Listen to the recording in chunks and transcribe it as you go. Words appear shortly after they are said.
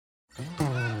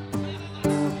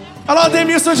Alô,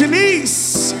 Demilson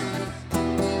Diniz,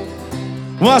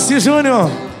 Moacir Júnior.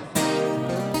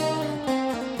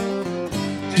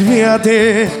 Devia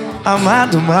ter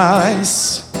amado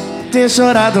mais, ter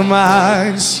chorado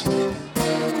mais,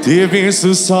 ter visto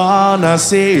o sol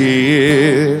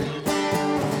nascer.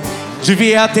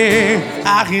 Devia ter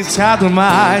arriscado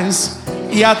mais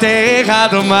e até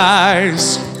errado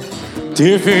mais,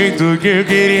 ter feito o que eu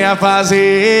queria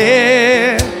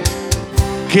fazer.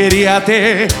 Queria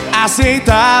ter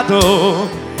aceitado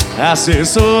as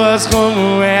pessoas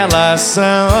como elas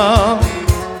são.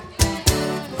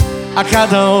 A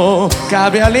cada um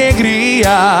cabe a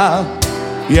alegria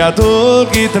e a dor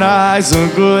que traz o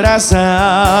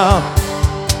coração.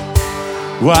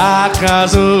 O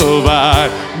acaso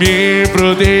vai me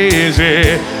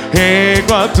proteger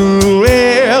enquanto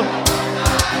eu.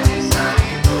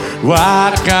 O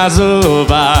acaso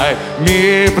vai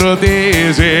me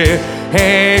proteger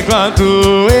enquanto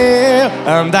eu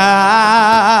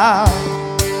andar.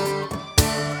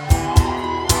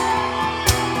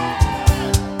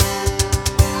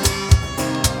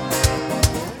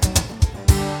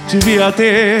 Devia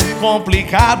ter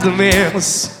complicado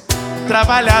menos,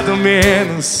 trabalhado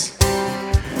menos,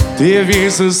 ter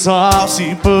visto o sol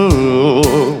se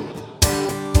pôr.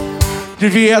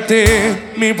 Devia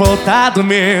ter me importado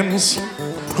menos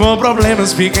com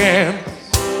problemas pequenos,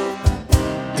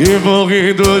 ter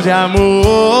morrido de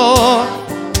amor.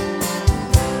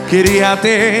 Queria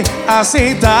ter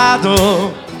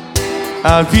aceitado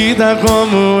a vida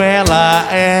como ela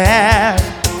é.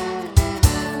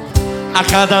 A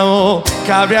cada um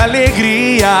cabe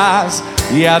alegrias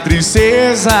e a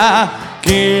tristeza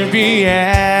que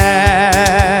vier.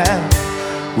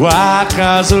 O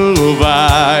acaso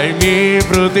vai me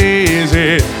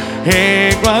proteger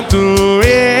enquanto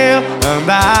eu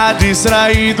andar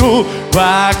distraído. O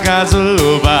acaso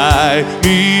vai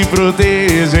me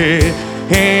proteger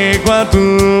enquanto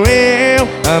eu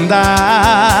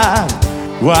andar.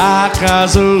 O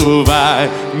acaso vai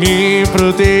me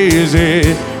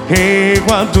proteger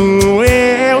enquanto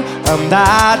eu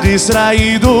andar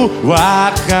distraído. O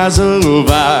acaso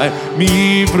vai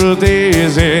me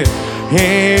proteger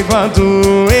enquanto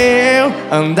eu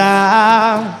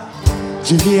andar.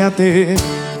 Devia ter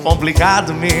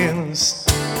complicado menos,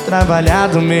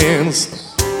 trabalhado menos,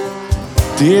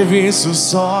 ter visto o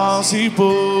sol se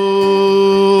pôr.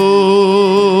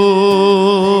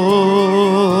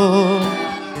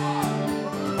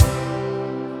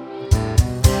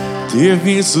 Ter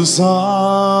visto o sol.